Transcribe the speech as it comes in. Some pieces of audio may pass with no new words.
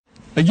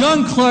A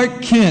young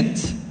Clark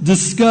Kent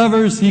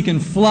discovers he can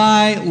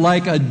fly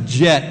like a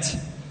jet.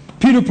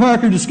 Peter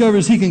Parker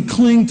discovers he can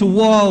cling to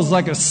walls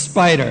like a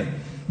spider.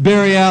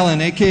 Barry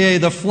Allen, a.k.a.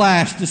 The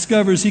Flash,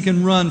 discovers he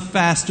can run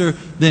faster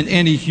than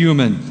any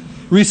human.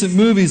 Recent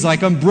movies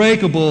like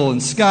Unbreakable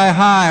and Sky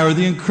High or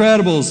The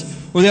Incredibles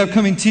or the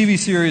upcoming TV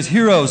series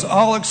Heroes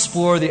all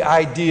explore the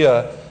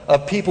idea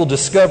of people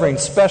discovering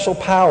special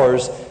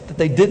powers that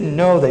they didn't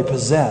know they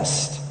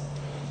possessed.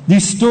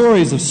 These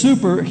stories of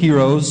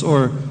superheroes,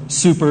 or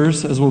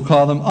supers as we'll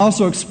call them,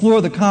 also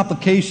explore the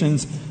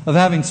complications of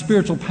having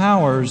spiritual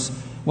powers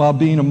while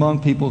being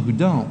among people who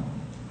don't.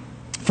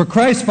 For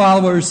Christ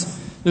followers,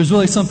 there's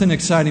really something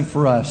exciting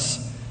for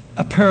us,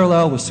 a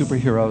parallel with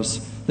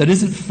superheroes that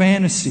isn't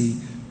fantasy,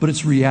 but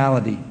it's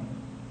reality.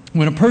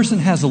 When a person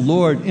has the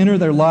Lord enter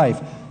their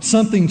life,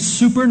 something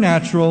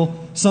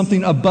supernatural,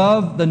 something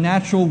above the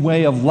natural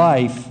way of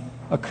life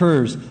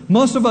occurs.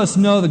 Most of us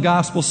know the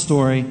gospel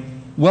story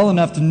well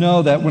enough to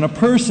know that when a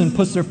person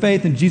puts their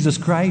faith in Jesus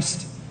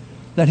Christ,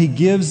 that He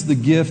gives the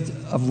gift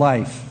of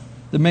life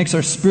that makes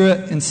our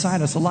spirit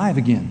inside us alive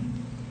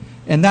again.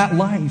 And that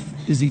life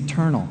is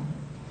eternal.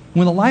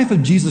 When the life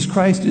of Jesus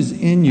Christ is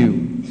in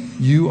you,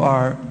 you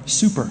are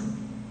super.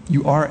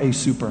 You are a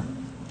super.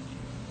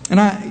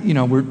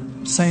 And we're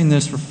saying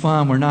this for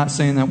fun. We're not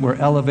saying that we're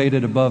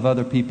elevated above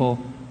other people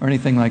or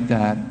anything like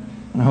that.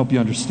 And I hope you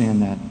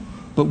understand that.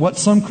 But what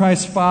some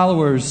Christ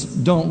followers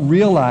don't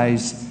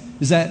realize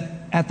is that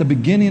at the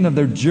beginning of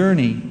their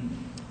journey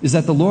is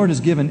that the Lord has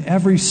given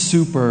every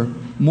super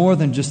more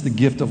than just the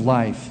gift of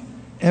life.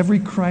 Every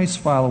Christ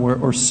follower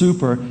or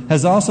super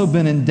has also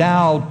been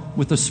endowed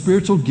with a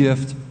spiritual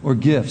gift or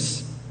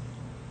gifts.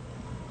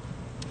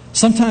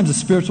 Sometimes a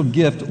spiritual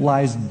gift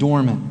lies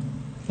dormant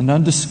and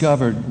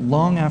undiscovered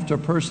long after a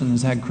person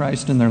has had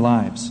Christ in their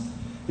lives.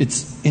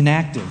 It's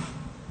inactive.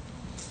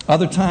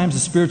 Other times a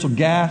spiritual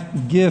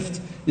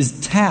gift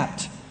is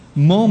tapped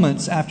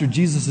moments after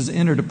Jesus has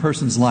entered a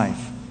person's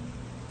life.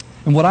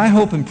 And what I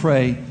hope and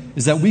pray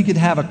is that we could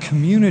have a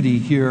community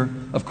here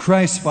of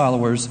Christ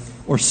followers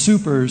or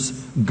supers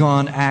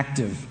gone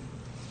active.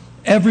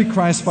 Every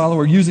Christ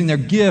follower using their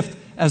gift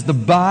as the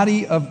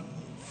body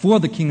for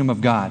the kingdom of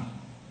God.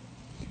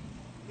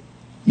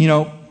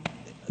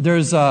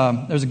 There's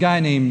a guy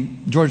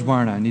named George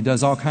Barna, and he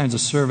does all kinds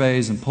of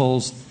surveys and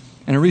polls.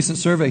 And a recent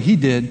survey he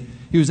did,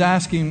 he was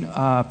asking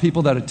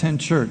people that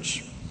attend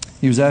church,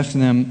 he was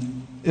asking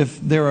them if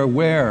they're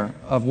aware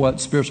of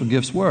what spiritual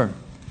gifts were.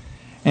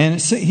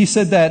 And he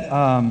said that,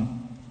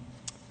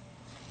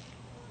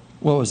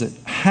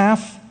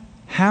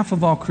 half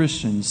of all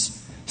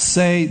Christians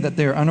say that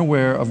they're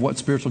unaware of what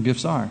spiritual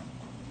gifts are.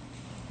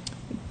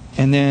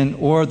 And then,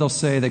 or they'll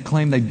say they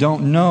claim they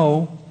don't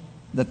know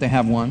that they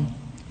have one,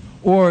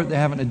 or they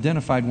haven't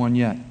identified one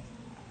yet.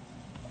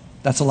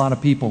 That's a lot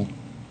of people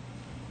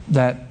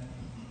that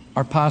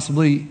are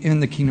possibly in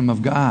the kingdom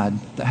of God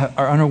that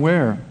are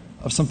unaware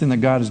of something that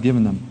God has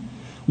given them.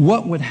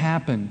 What would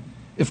happen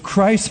if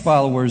Christ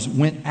followers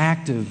went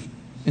active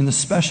in the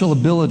special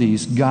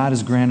abilities God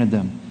has granted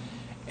them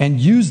and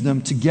used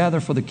them together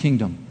for the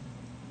kingdom?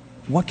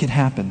 What could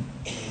happen?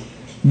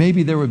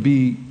 Maybe there would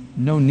be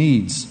no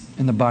needs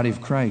in the body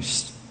of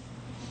Christ.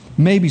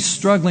 Maybe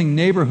struggling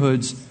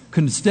neighborhoods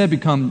could instead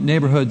become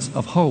neighborhoods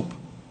of hope.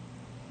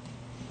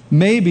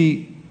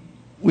 Maybe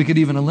we could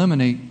even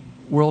eliminate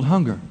world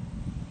hunger.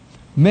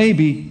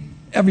 Maybe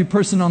every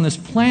person on this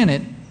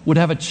planet would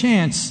have a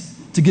chance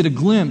to get a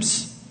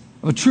glimpse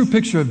of a true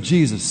picture of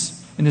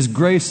Jesus and His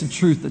grace and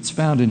truth that's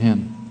found in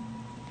Him.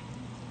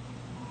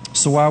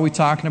 So why are we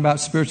talking about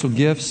spiritual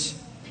gifts,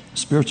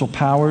 spiritual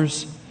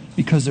powers?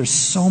 Because there's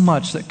so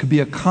much that could be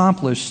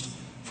accomplished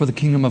for the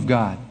kingdom of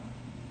God.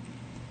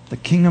 The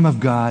kingdom of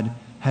God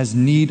has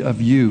need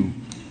of you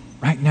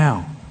right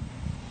now.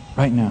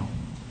 Right now.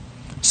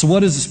 So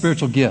what is a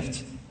spiritual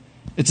gift?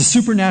 It's a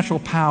supernatural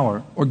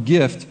power or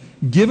gift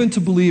given to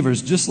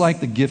believers just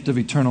like the gift of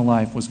eternal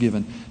life was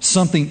given.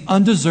 Something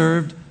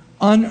undeserved,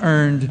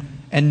 unearned,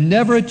 and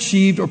never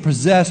achieved or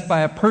possessed by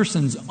a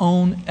person's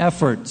own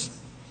efforts.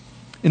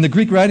 In the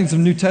Greek writings of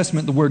the New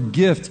Testament, the word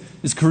gift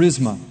is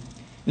charisma.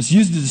 It's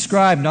used to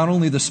describe not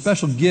only the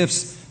special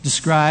gifts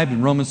described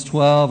in Romans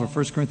 12 or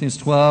 1 Corinthians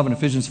 12 and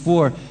Ephesians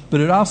 4, but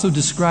it also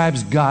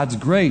describes God's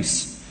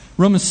grace.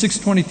 Romans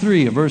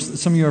 6:23, a verse that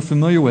some of you are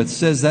familiar with,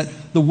 says that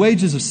the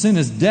wages of sin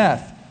is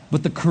death,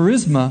 but the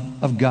charisma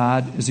of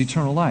God is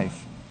eternal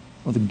life,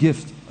 or the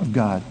gift of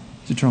God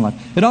is eternal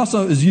life. It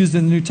also is used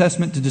in the New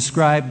Testament to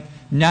describe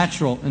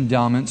natural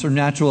endowments or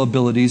natural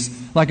abilities,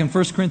 like in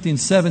 1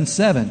 Corinthians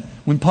 7:7,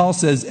 when Paul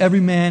says every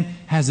man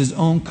has his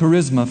own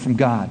charisma from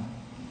God.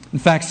 In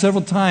fact,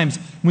 several times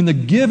when the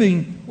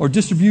giving or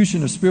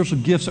distribution of spiritual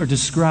gifts are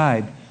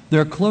described,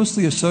 they're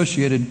closely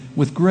associated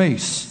with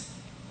grace.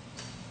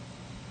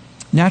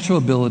 Natural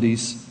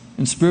abilities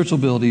and spiritual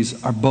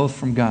abilities are both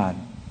from God.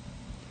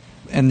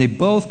 And they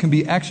both can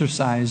be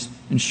exercised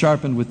and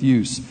sharpened with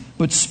use.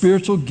 But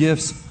spiritual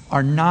gifts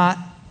are not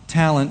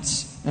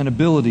talents and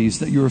abilities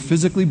that you were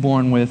physically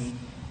born with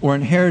or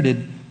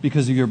inherited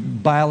because of your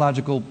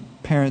biological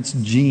parents'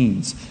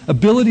 genes.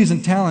 Abilities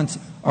and talents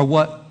are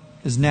what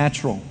is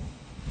natural.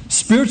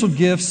 Spiritual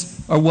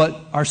gifts are what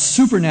are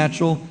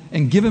supernatural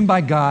and given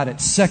by God at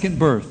second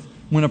birth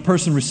when a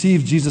person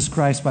receives Jesus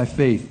Christ by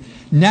faith.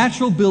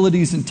 Natural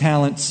abilities and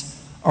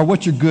talents are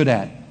what you're good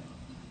at.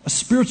 A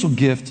spiritual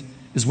gift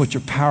is what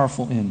you're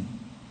powerful in.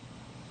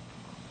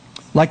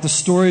 Like the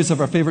stories of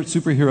our favorite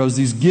superheroes,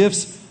 these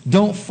gifts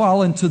don't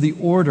fall into the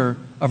order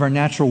of our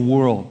natural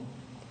world,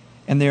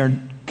 and they are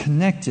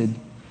connected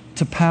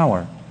to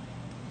power.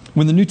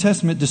 When the New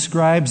Testament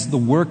describes the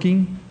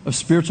working of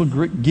spiritual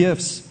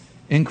gifts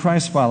in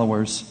Christ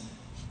followers,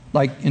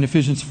 like in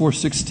Ephesians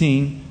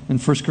 4:16 and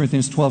 1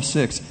 Corinthians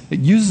 12:6, it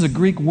uses a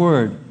Greek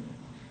word,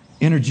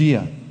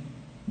 energia,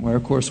 where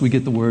of course we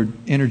get the word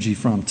energy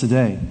from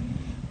today.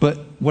 But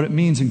what it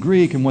means in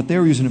Greek and what they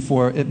were using it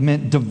for, it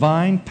meant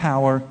divine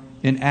power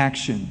in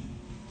action.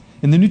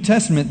 In the New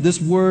Testament, this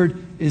word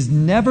is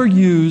never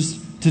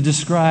used to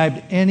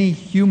describe any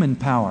human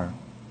power.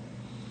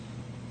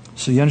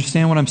 So you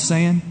understand what I'm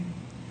saying?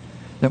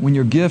 That when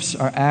your gifts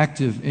are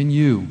active in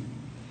you,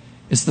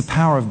 it's the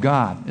power of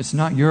God. It's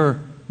not your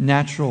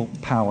natural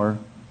power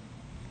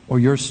or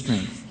your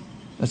strength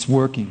that's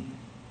working.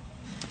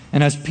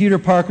 And as Peter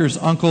Parker's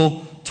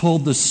uncle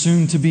told the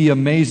soon-to-be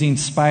amazing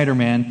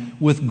Spider-Man,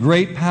 with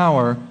great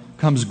power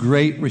comes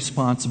great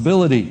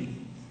responsibility.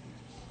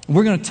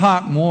 We're going to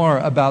talk more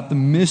about the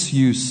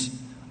misuse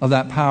of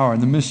that power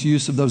and the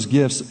misuse of those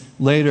gifts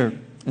later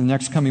in the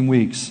next coming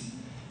weeks.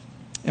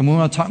 And we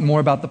want to talk more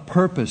about the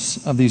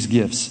purpose of these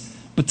gifts.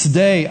 But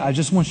today, I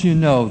just want you to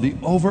know the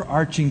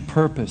overarching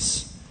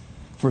purpose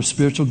for a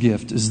spiritual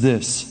gift is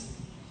this.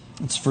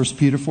 It's 1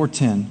 Peter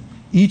 4:10.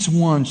 Each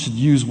one should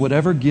use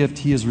whatever gift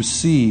he has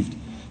received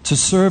to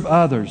serve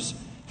others,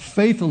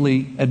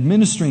 faithfully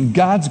administering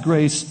God's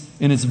grace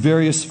in its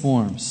various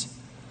forms.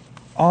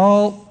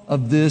 All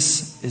of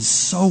this is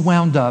so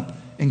wound up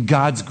in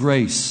God's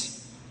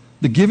grace.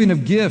 The giving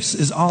of gifts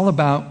is all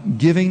about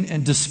giving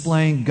and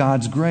displaying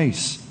God's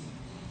grace.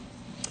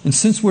 And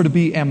since we're to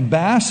be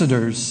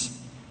ambassadors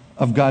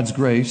of God's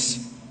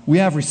grace, we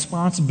have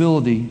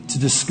responsibility to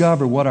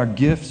discover what our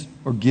gifts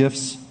or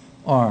gifts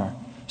are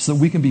so that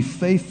we can be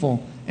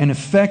faithful and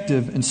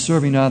effective in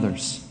serving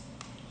others.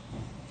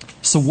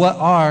 So what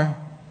are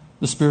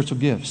the spiritual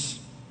gifts?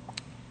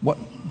 What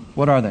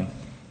are they?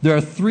 There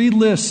are 3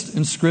 lists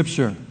in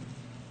Scripture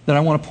that I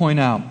want to point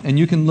out, and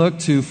you can look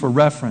to for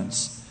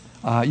reference.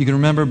 You can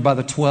remember by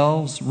the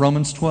 12s,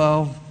 Romans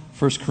 12,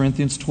 1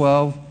 Corinthians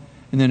 12,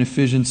 and then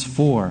Ephesians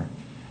 4.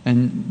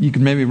 And you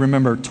can maybe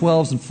remember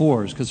 12s and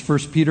 4s, because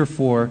 1 Peter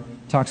 4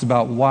 talks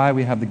about why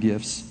we have the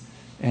gifts,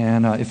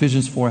 and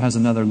Ephesians 4 has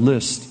another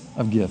list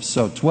of gifts.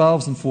 So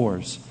 12s and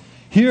 4s.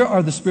 Here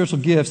are the spiritual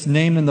gifts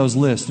named in those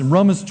lists. In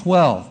Romans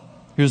 12,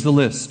 here's the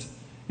list: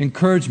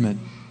 encouragement,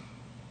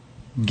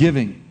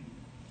 giving,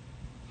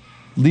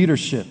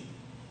 leadership,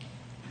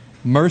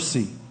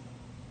 mercy,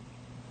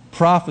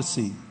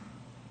 prophecy,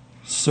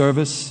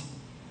 service,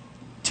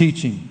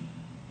 teaching.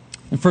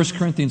 In 1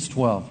 Corinthians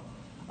 12,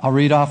 I'll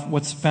read off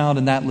what's found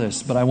in that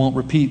list, but I won't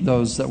repeat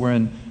those that were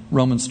in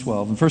Romans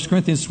 12. In 1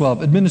 Corinthians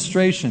 12,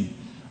 administration,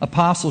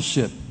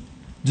 apostleship,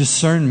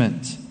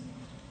 discernment,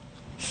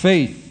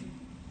 faith,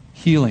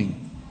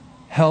 healing,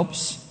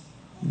 helps,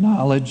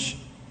 knowledge,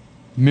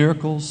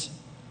 miracles,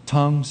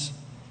 tongues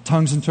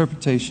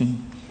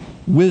interpretation,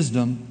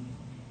 wisdom.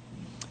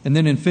 And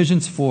then in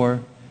Ephesians 4,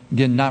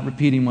 again, not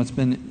repeating what's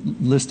been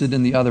listed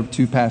in the other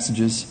 2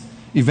 passages,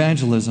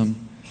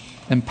 evangelism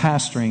and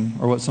pastoring,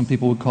 or what some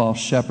people would call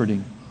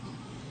shepherding.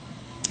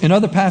 In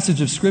other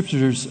passages of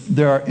Scriptures,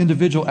 there are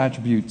individual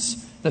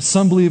attributes that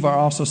some believe are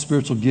also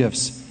spiritual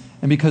gifts.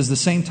 And because the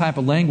same type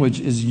of language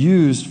is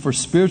used for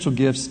spiritual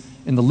gifts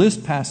in the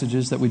list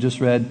passages that we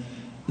just read,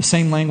 the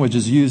same language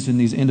is used in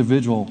these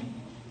individual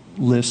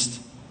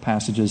list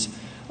passages.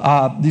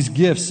 These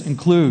gifts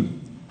include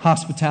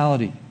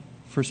hospitality,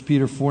 1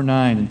 Peter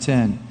 4:9 and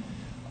 10.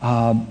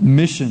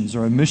 Missions,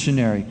 or a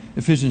missionary,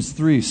 Ephesians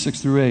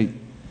 3:6 through 8.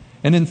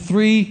 And then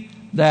 3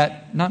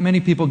 that not many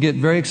people get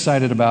very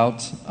excited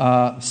about,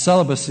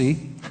 celibacy,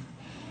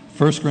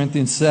 1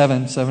 Corinthians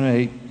 7 and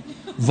 8.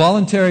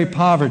 Voluntary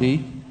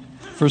poverty,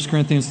 1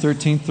 Corinthians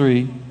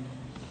 13:3.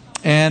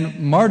 And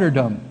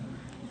martyrdom,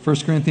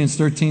 1 Corinthians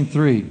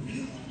 13:3.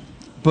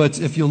 But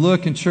if you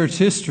look in church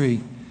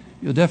history,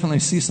 you'll definitely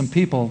see some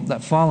people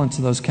that fall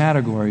into those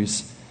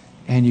categories,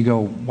 and you go,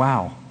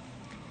 wow.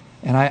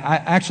 And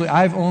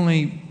I've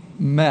only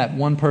met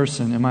one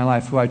person in my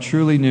life who I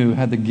truly knew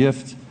had the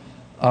gift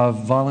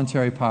of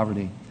voluntary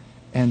poverty,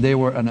 and it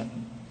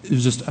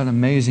was just an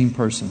amazing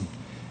person.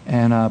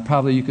 And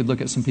probably you could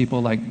look at some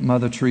people like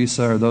Mother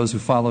Teresa or those who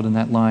followed in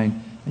that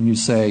line, and you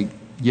say,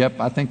 yep,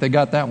 I think they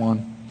got that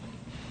one.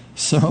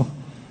 So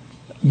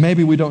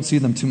maybe we don't see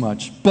them too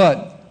much.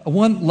 But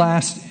one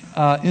last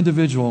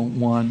individual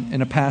one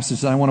in a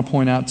passage that I want to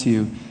point out to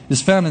you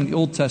is found in the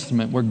Old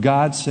Testament, where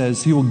God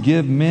says He will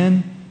give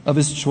men of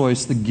His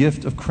choice the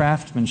gift of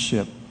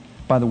craftsmanship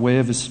by the way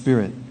of His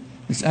Spirit.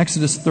 It's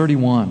Exodus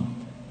 31,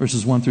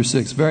 verses 1 through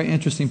 6. Very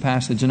interesting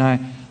passage, and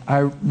I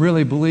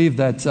really believe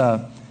that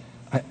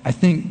I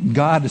think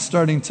God is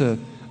starting to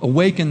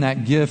awaken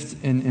that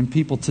gift in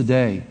people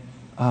today,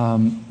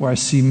 where I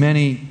see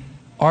many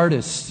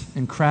artists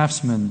and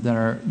craftsmen that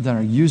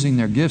are using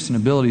their gifts and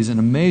abilities in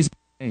amazing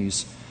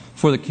ways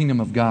for the kingdom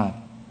of God.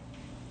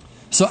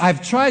 So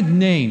I've tried to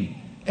name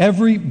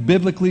every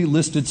biblically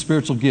listed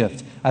spiritual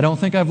gift. I don't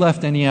think I've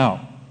left any out.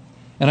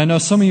 And I know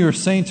some of you are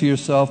saying to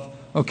yourself,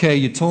 okay,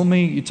 you told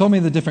me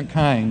the different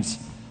kinds,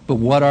 but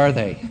what are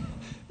they?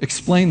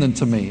 Explain them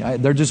to me.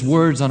 They're just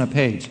words on a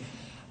page.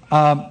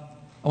 I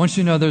want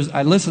you to know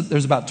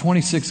there's about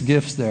 26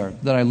 gifts there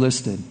that I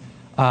listed.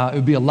 It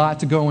would be a lot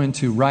to go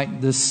into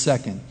right this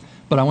second.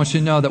 But I want you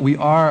to know that we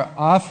are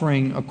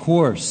offering a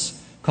course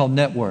called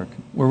Network,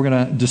 where we're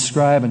going to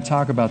describe and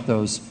talk about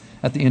those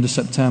at the end of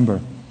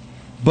September.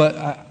 But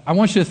I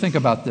want you to think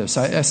about this.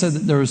 I said that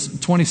there was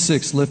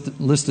 26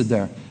 listed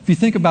there. If you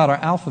think about our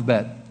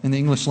alphabet in the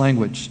English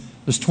language,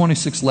 there's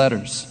 26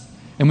 letters.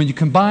 And when you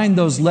combine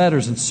those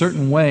letters in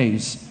certain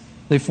ways,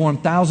 they form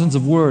thousands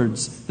of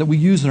words that we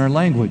use in our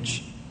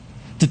language.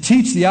 To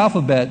teach the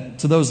alphabet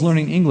to those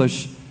learning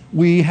English,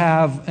 we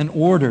have an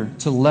order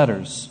to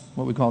letters,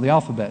 what we call the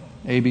alphabet.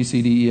 A, B,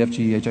 C, D, E, F,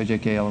 G, H, I, J,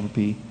 K, L, M, N,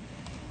 P.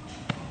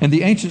 And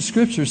the ancient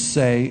scriptures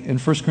say in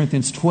 1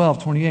 Corinthians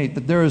 12:28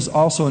 that there is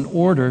also an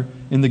order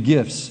in the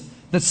gifts,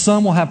 that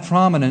some will have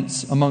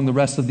prominence among the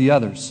rest of the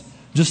others.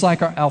 Just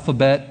like our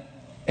alphabet,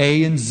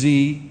 A and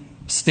Z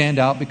stand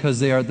out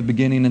because they are at the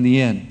beginning and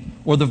the end.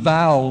 Or the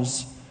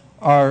vowels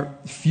are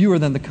fewer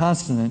than the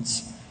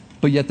consonants,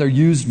 but yet they're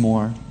used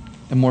more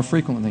and more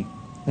frequently.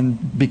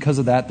 And because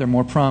of that, they're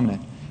more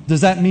prominent.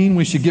 Does that mean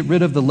we should get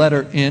rid of the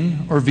letter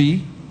N or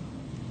V?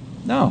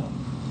 No,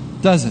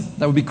 it doesn't.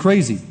 That would be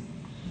crazy.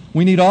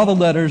 We need all the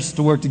letters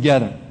to work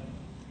together.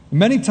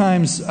 Many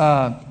times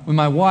when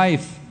my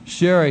wife,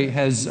 Sherry,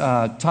 has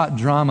taught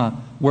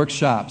drama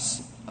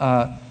workshops,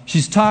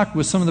 she's talked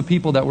with some of the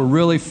people that were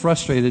really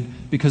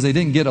frustrated because they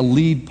didn't get a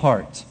lead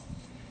part.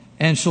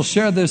 And she'll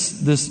share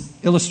this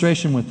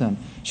illustration with them.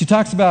 She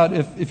talks about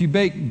if you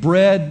bake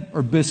bread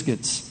or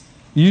biscuits,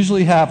 you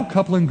usually have a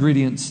couple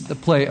ingredients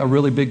that play a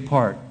really big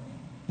part.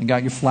 You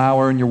got your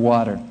flour and your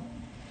water.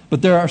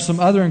 But there are some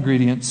other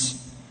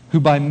ingredients who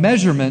by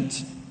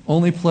measurement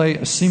only play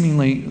a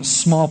seemingly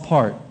small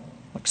part,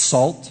 like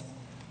salt,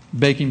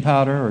 baking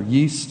powder, or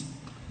yeast.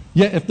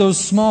 Yet if those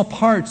small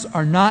parts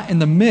are not in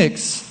the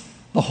mix,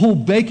 the whole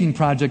baking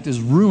project is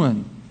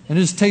ruined, and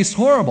it just tastes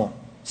horrible.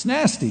 It's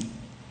nasty.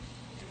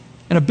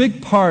 And a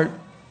big part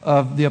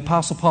of the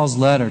Apostle Paul's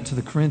letter to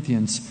the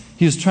Corinthians,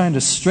 he is trying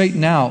to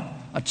straighten out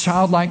a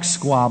childlike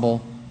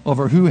squabble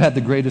over who had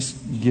the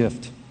greatest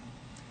gift.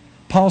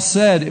 Paul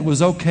said it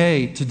was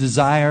okay to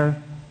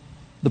desire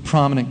the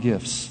prominent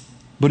gifts,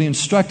 but he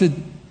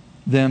instructed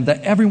them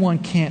that everyone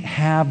can't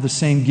have the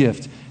same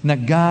gift and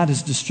that God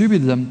has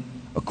distributed them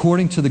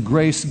according to the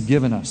grace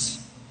given us.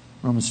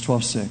 Romans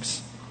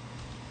 12:6.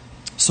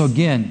 So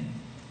again,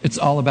 it's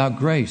all about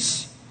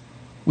grace.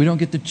 We don't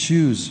get to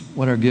choose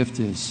what our gift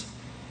is.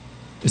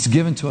 It's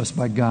given to us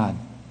by God.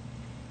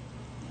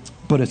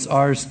 But it's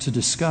ours to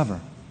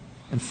discover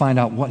and find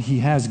out what He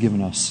has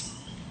given us.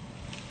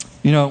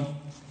 You know,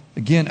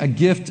 again, a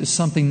gift is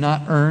something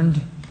not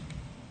earned.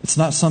 It's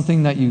not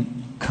something that you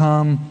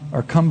come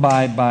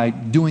by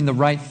doing the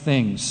right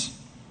things.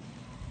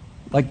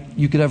 Like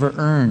you could ever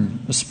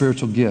earn a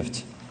spiritual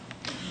gift.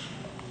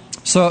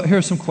 So here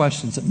are some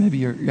questions that maybe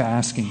you're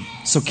asking.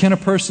 So can a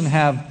person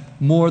have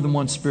more than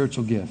one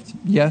spiritual gift?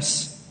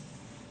 Yes.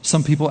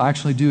 Some people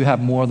actually do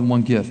have more than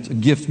one gift. A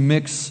gift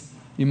mix,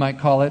 you might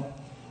call it.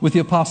 With the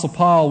Apostle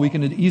Paul, we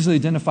can easily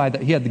identify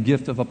that he had the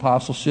gift of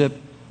apostleship,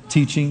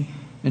 teaching,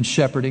 and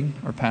shepherding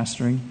or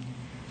pastoring.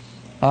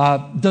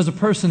 Does a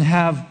person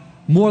have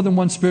more than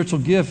one spiritual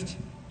gift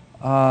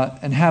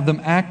and have them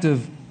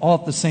active all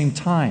at the same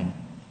time?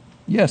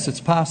 Yes,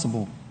 it's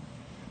possible.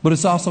 But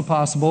it's also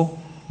possible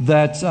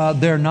that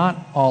they're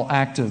not all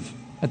active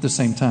at the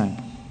same time.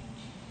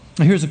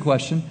 Now here's a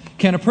question.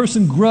 Can a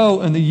person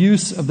grow in the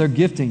use of their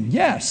gifting?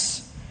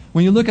 Yes.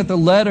 When you look at the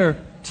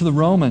letter to the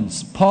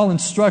Romans, Paul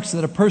instructs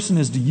that a person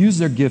is to use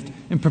their gift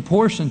in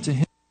proportion to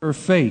his or her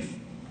faith.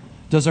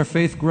 Does our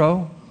faith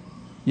grow?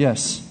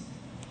 Yes.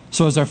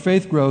 So as our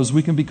faith grows,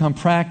 we can become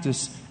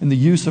practiced in the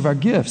use of our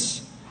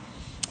gifts.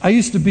 I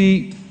used to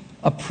be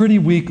a pretty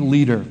weak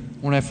leader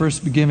when I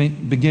first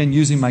began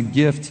using my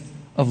gift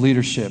of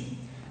leadership.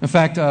 In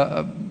fact,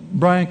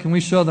 Brian, can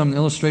we show them an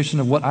illustration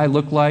of what I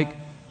looked like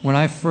when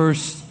I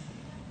first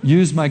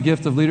used my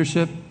gift of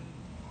leadership?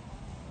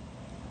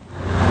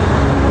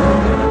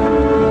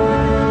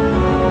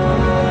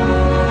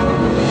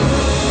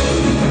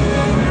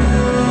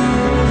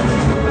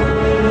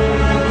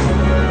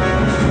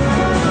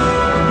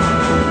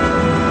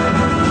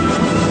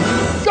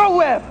 Go,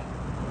 Webb!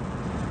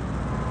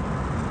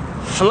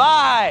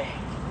 Fly!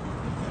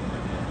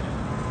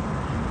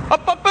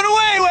 Up, up, and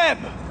away, Webb!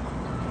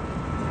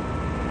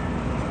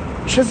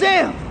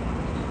 Shazam!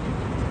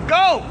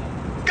 Go!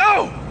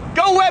 Go!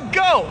 Go, Webb,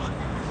 go!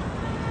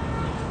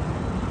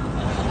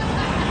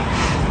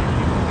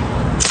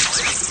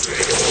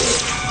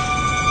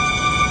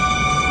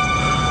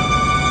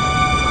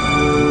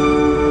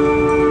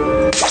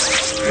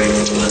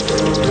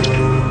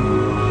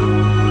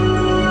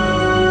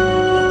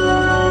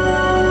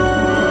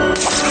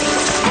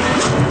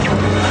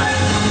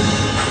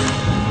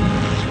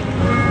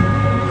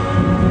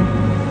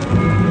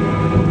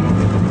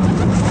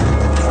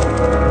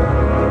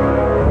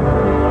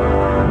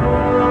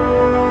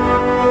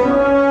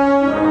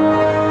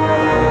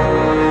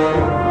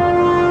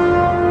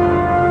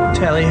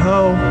 Tally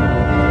ho.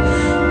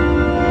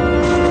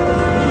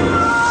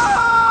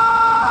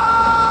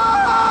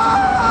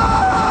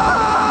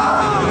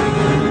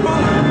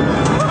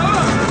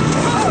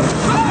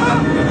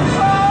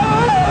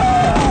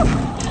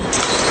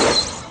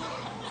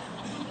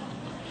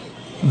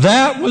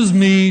 That was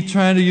me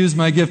trying to use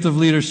my gift of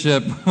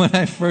leadership when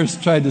I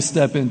first tried to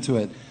step into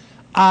it.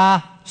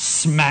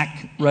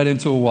 Smack right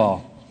into a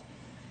wall.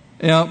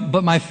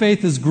 But my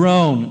faith has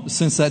grown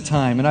since that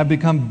time, and I've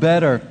become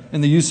better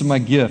in the use of my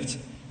gift.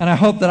 And I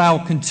hope that I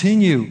will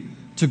continue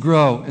to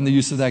grow in the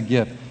use of that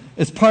gift.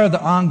 It's part of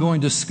the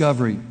ongoing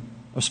discovery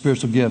of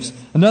spiritual gifts.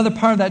 Another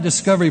part of that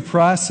discovery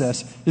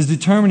process is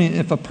determining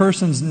if a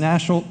person's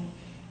natural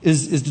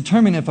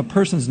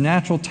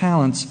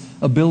talents,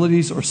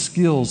 abilities, or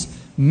skills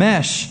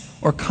mesh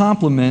or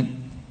complement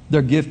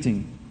their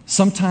gifting.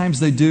 Sometimes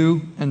they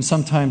do, and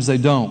sometimes they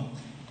don't.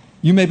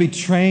 You may be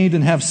trained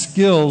and have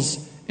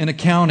skills in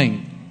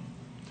accounting,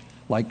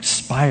 like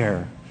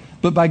Spire,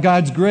 but by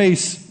God's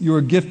grace, you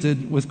are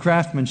gifted with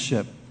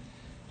craftsmanship.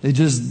 They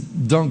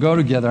just don't go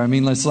together. I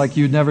mean, it's like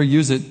you'd never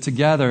use it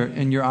together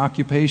in your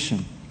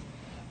occupation.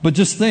 But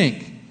just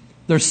think,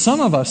 there's some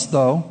of us,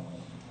 though,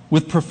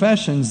 with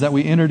professions that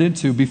we entered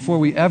into before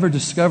we ever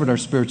discovered our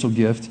spiritual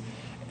gift,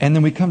 and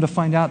then we come to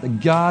find out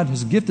that God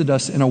has gifted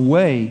us in a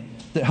way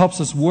that helps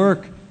us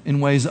work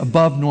in ways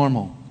above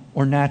normal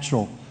or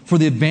natural for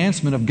the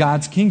advancement of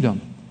God's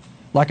kingdom.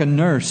 Like a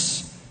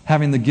nurse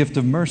having the gift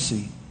of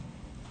mercy.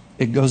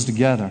 It goes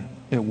together.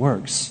 It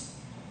works.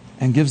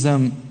 And gives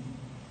them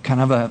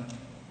kind of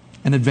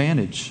an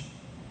advantage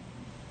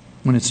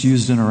when it's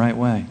used in a right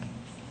way.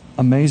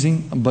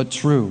 Amazing, but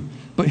true.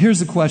 But here's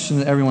the question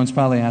that everyone's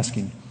probably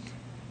asking.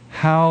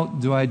 How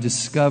do I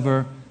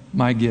discover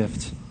my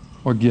gift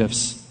or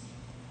gifts?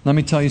 Let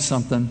me tell you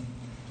something.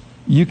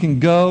 You can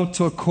go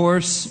to a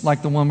course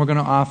like the one we're going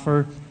to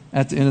offer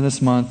at the end of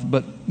this month,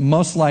 but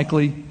most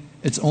likely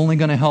it's only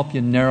going to help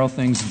you narrow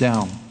things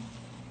down.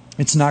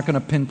 It's not going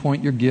to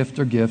pinpoint your gift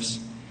or gifts.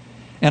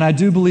 And I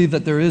do believe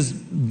that there is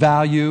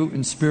value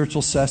in spiritual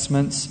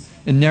assessments,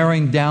 in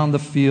narrowing down the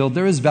field.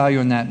 There is value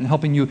in that, in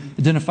helping you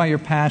identify your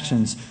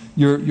passions,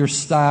 your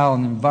style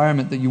and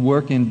environment that you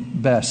work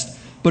in best.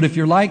 But if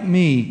you're like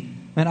me,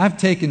 man, I've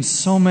taken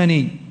so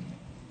many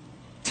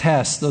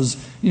tests, those,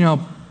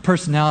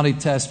 personality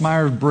tests,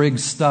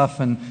 Myers-Briggs stuff,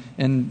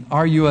 and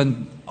are you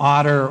an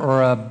otter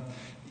or a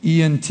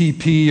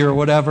ENTP or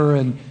whatever,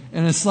 and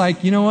it's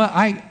like, you know what,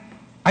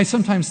 I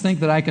sometimes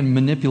think that I can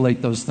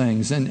manipulate those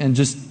things and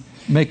just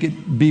make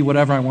it be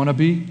whatever I want to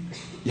be.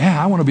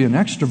 Yeah, I want to be an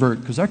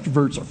extrovert because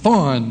extroverts are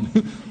fun.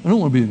 I don't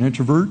want to be an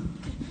introvert,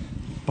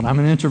 but I'm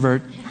an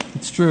introvert.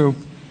 It's true.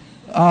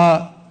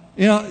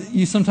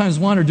 You sometimes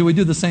wonder, do we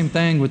do the same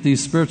thing with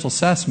these spiritual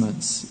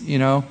assessments,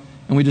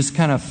 and we just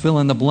kind of fill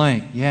in the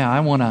blank. Yeah,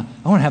 I want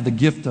to have the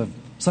gift of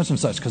such and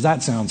such because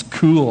that sounds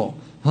cool.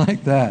 I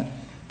like that.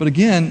 But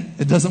again,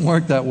 it doesn't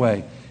work that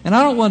way. And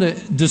I don't want to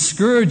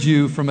discourage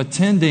you from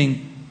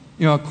attending,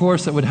 a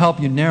course that would help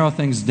you narrow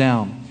things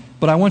down.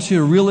 But I want you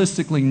to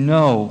realistically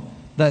know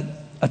that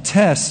a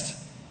test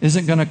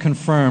isn't going to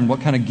confirm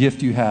what kind of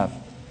gift you have.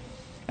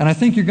 And I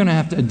think you're going to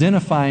have to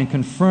identify and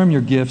confirm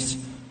your gifts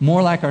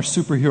more like our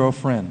superhero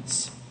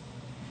friends.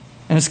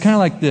 And it's kind of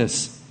like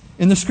this.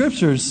 In the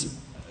Scriptures,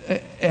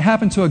 it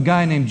happened to a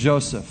guy named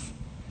Joseph.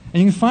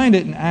 And you can find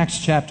it in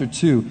Acts chapter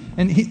 2.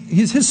 And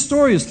his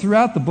story is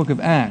throughout the book of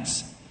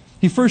Acts.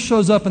 He first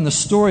shows up in the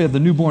story of the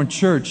newborn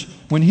church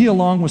when he,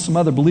 along with some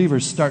other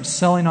believers, starts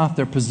selling off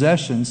their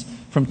possessions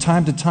from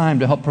time to time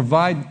to help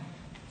provide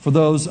for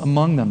those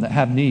among them that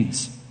have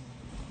needs.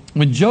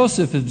 When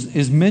Joseph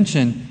is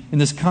mentioned in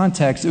this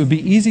context, it would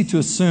be easy to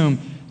assume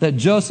that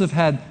Joseph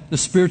had the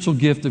spiritual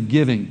gift of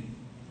giving.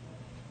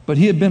 But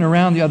he had been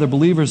around the other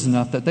believers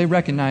enough that they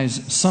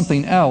recognized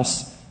something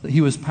else that he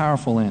was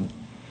powerful in.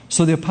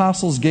 So the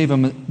apostles gave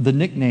him the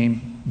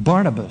nickname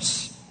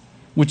Barnabas,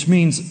 which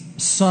means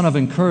son of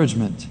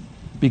encouragement,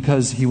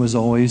 because he was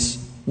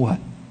always, what?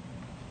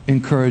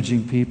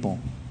 Encouraging people.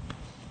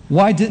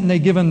 Why didn't they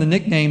give him the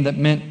nickname that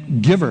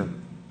meant giver?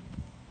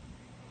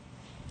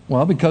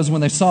 Well, because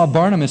when they saw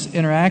Barnabas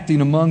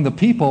interacting among the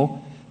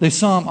people, they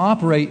saw him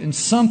operate in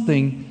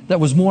something that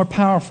was more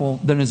powerful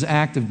than his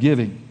act of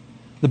giving.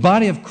 The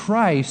body of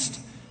Christ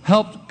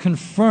helped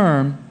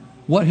confirm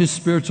what his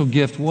spiritual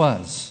gift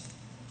was.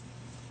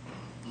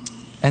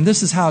 And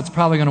this is how it's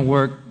probably going to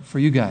work for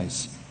you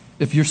guys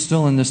if you're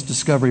still in this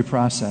discovery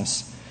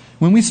process.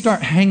 When we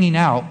start hanging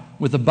out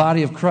with the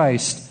body of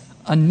Christ,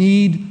 a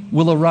need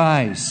will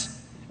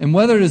arise. And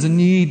whether it is a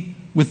need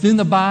within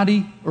the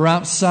body or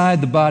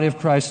outside the body of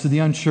Christ to the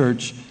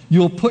unchurched,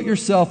 you'll put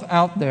yourself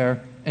out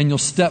there and you'll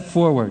step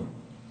forward.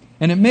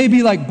 And it may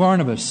be like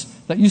Barnabas,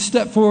 that you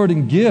step forward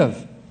and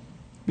give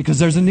because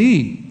there's a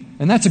need.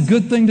 And that's a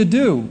good thing to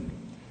do.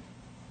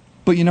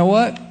 But you know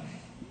what?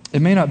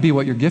 It may not be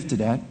what you're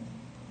gifted at.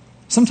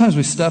 Sometimes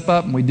we step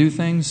up and we do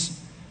things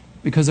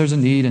because there's a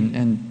need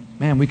and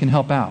man, we can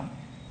help out.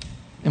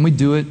 And we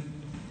do it.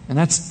 And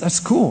that's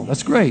cool.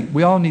 That's great.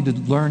 We all need to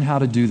learn how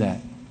to do that.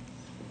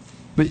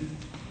 But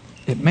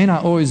it may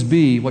not always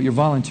be what you're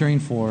volunteering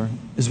for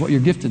is what you're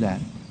gifted at.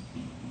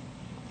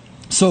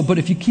 But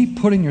if you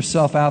keep putting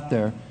yourself out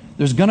there,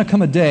 there's going to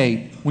come a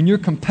day when you're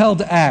compelled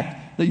to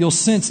act that you'll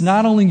sense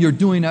not only you're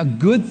doing a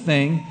good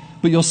thing,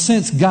 but you'll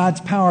sense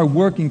God's power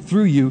working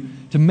through you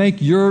to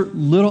make your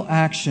little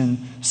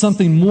action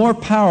something more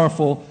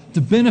powerful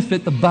to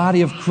benefit the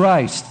body of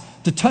Christ,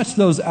 to touch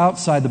those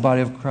outside the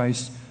body of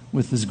Christ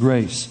with His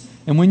grace.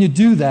 And when you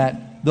do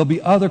that, there'll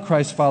be other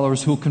Christ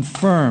followers who will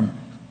confirm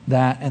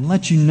that and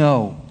let you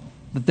know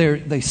that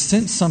they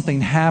sense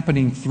something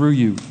happening through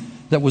you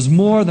that was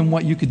more than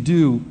what you could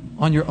do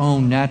on your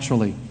own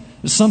naturally.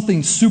 There's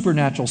something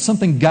supernatural,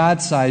 something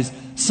God-sized,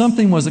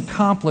 something was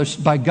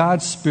accomplished by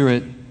God's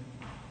Spirit,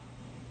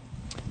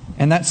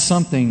 and that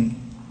something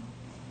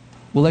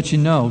will let you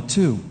know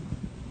too,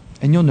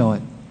 and you'll know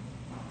it.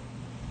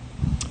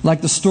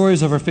 Like the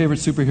stories of our favorite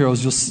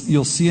superheroes,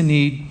 you'll see a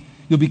need,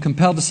 you'll be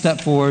compelled to step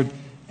forward,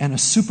 and a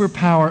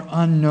superpower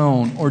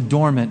unknown or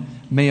dormant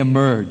may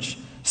emerge.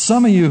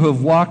 Some of you who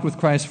have walked with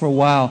Christ for a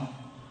while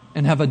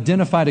and have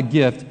identified a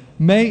gift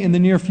may in the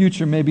near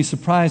future may be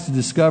surprised to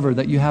discover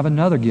that you have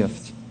another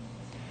gift.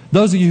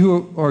 Those of you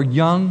who are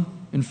young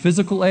in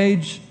physical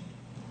age,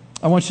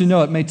 I want you to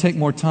know it may take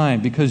more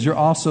time because you're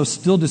also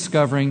still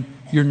discovering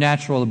your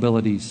natural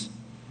abilities.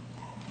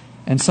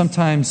 And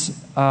sometimes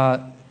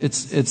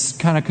it's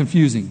kind of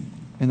confusing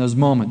in those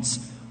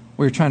moments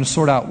where you're trying to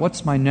sort out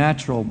what's my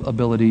natural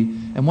ability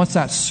and what's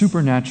that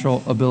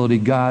supernatural ability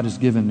God has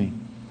given me.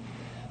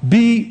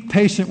 Be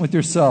patient with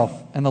yourself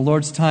and the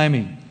Lord's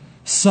timing.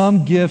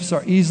 Some gifts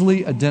are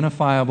easily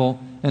identifiable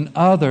and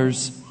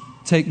others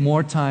take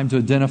more time to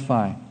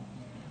identify.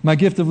 My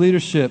gift of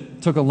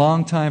leadership took a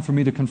long time for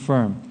me to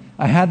confirm.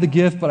 I had the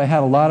gift, but I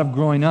had a lot of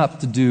growing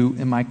up to do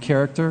in my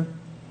character,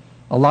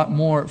 a lot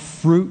more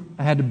fruit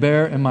I had to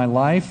bear in my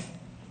life,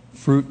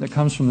 fruit that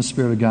comes from the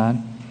Spirit of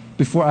God,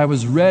 before I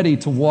was ready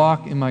to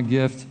walk in my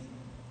gift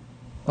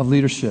of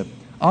leadership.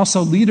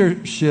 Also,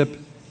 leadership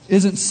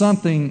isn't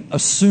something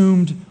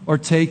assumed or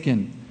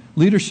taken.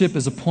 Leadership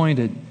is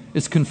appointed.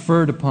 It's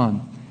conferred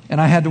upon.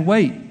 And I had to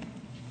wait.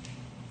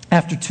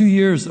 After 2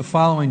 years of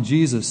following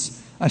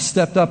Jesus, I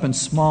stepped up in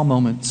small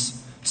moments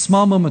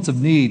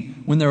of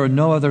need when there were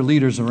no other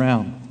leaders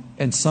around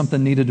and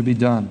something needed to be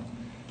done.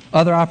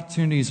 Other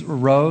opportunities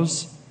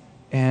arose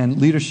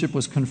and leadership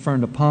was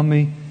conferred upon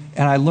me,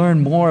 and I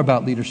learned more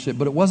about leadership,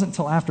 but it wasn't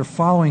until after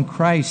following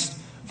Christ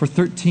for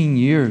 13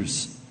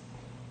 years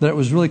that it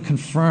was really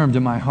confirmed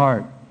in my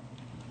heart,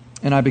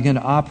 and I began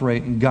to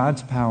operate in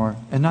God's power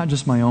and not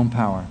just my own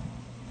power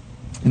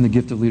in the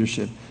gift of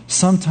leadership.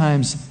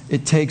 Sometimes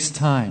it takes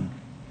time,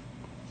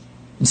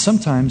 and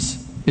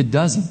sometimes it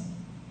doesn't.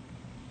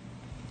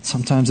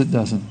 Sometimes it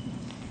doesn't.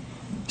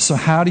 So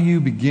how do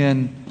you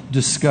begin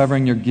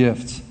discovering your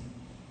gift?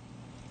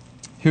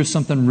 Here's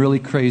something really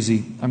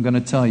crazy I'm going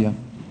to tell you.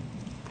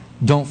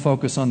 Don't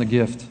focus on the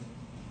gift.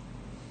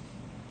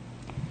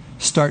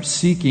 Start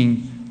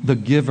seeking the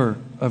giver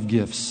of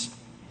gifts.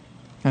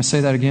 Can I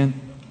say that again?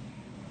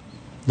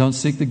 Don't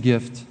seek the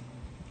gift,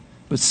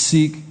 but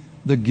seek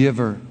the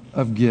giver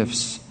of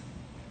gifts.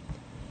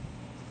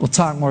 We'll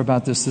talk more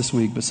about this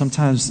week, but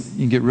sometimes you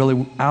can get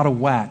really out of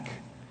whack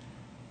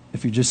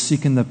if you're just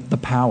seeking the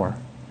power,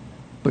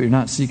 but you're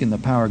not seeking the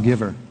power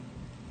giver.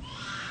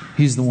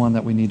 He's the one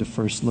that we need to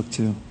first look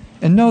to.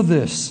 And know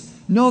this,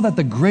 know that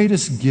the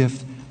greatest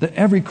gift that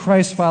every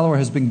Christ follower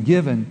has been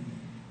given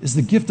is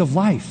the gift of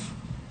life.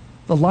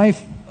 The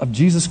life of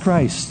Jesus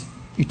Christ,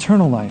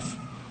 eternal life.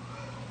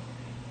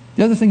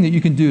 The other thing that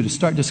you can do to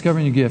start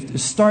discovering your gift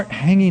is start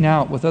hanging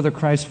out with other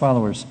Christ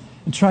followers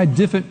and try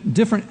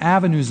different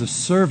avenues of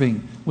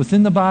serving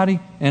within the body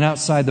and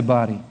outside the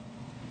body.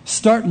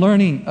 Start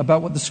learning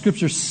about what the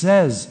Scripture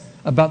says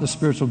about the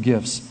spiritual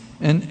gifts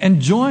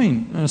and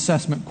join an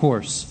assessment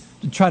course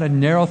to try to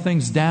narrow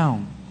things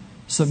down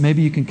so that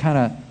maybe you can kind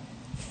of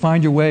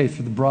find your way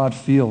through the broad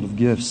field of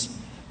gifts.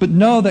 But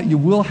know that you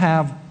will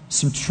have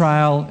some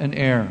trial and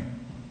error.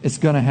 It's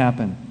going to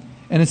happen.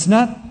 And it's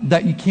not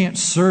that you can't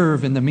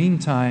serve in the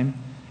meantime.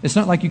 It's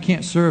not like you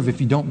can't serve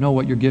if you don't know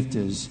what your gift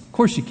is. Of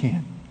course you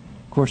can.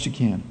 Of course you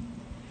can.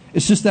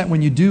 It's just that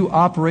when you do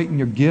operate in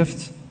your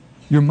gift,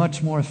 you're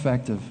much more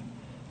effective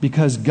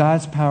because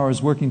God's power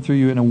is working through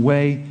you in a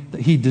way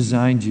that He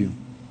designed you.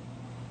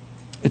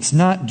 It's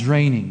not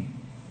draining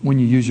when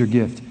you use your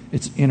gift.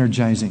 It's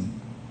energizing.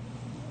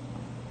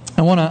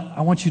 I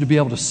want you to be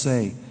able to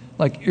say,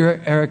 like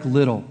Eric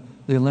Liddell,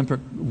 the Olympic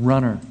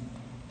runner,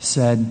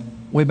 said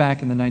way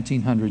back in the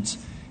 1900s.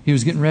 He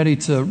was getting ready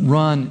to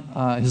run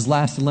his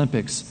last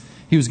Olympics.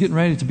 He was getting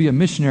ready to be a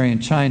missionary in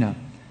China.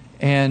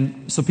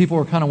 And so people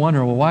were kind of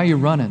wondering, well, why are you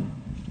running?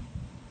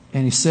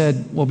 And he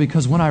said, well,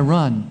 because when I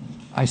run,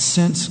 I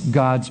sense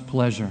God's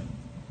pleasure.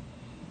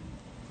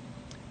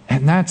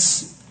 And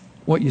that's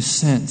what you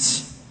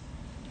sense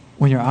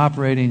when you're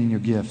operating in your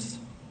gifts.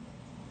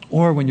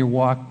 Or when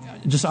you're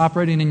just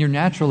operating in your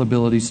natural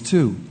abilities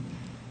too.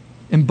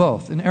 In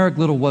both. And Eric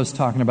Little was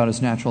talking about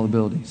his natural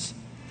abilities.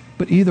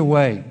 But either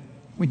way,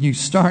 when you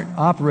start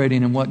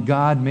operating in what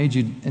God made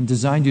you and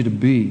designed you to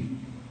be,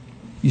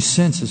 you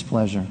sense His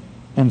pleasure.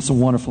 And it's a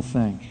wonderful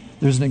thing.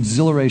 There's an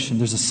exhilaration,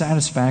 there's a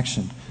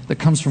satisfaction that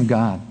comes from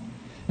God.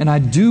 And I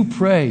do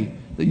pray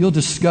that you'll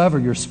discover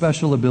your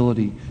special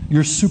ability,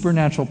 your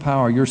supernatural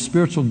power, your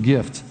spiritual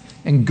gift,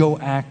 and go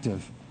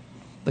active.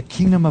 The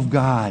kingdom of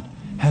God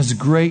has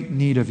great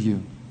need of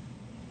you.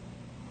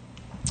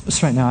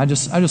 Just right now, I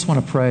just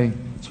want to pray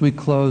as we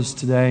close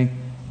today,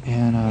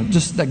 and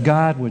just that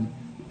God would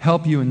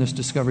help you in this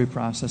discovery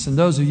process. And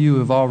those of you who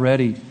have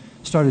already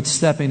started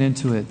stepping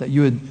into it, that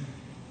you would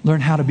learn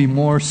how to be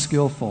more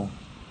skillful,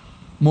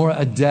 more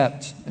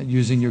adept at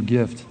using your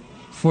gift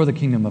for the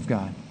kingdom of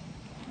God.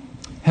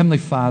 Heavenly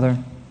Father,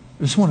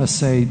 I just want to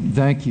say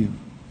thank you.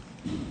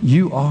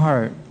 You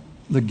are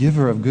the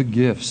giver of good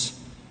gifts.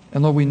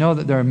 And Lord, we know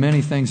that there are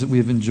many things that we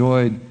have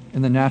enjoyed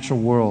in the natural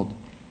world,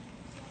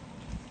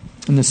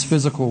 in this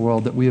physical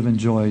world that we have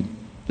enjoyed,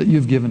 that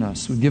you've given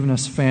us. You've given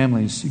us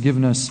families. You've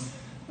given us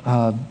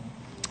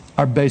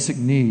our basic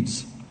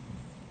needs.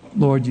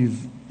 Lord,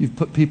 you've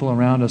put people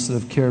around us that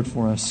have cared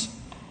for us,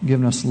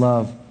 given us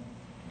love.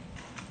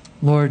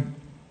 Lord,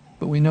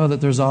 but we know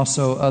that there's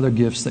also other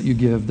gifts that you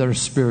give that are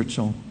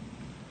spiritual.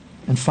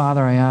 And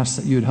Father, I ask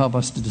that you would help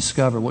us to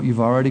discover what you've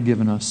already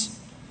given us.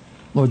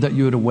 Lord, that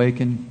you would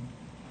awaken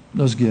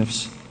those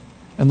gifts.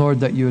 And Lord,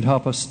 that you would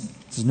help us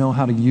to know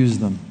how to use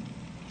them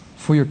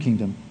for your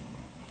kingdom.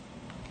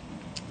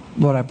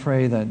 Lord, I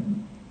pray that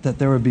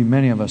there would be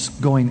many of us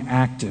going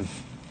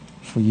active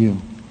for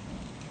you.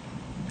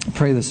 I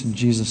pray this in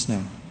Jesus'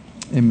 name.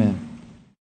 Amen.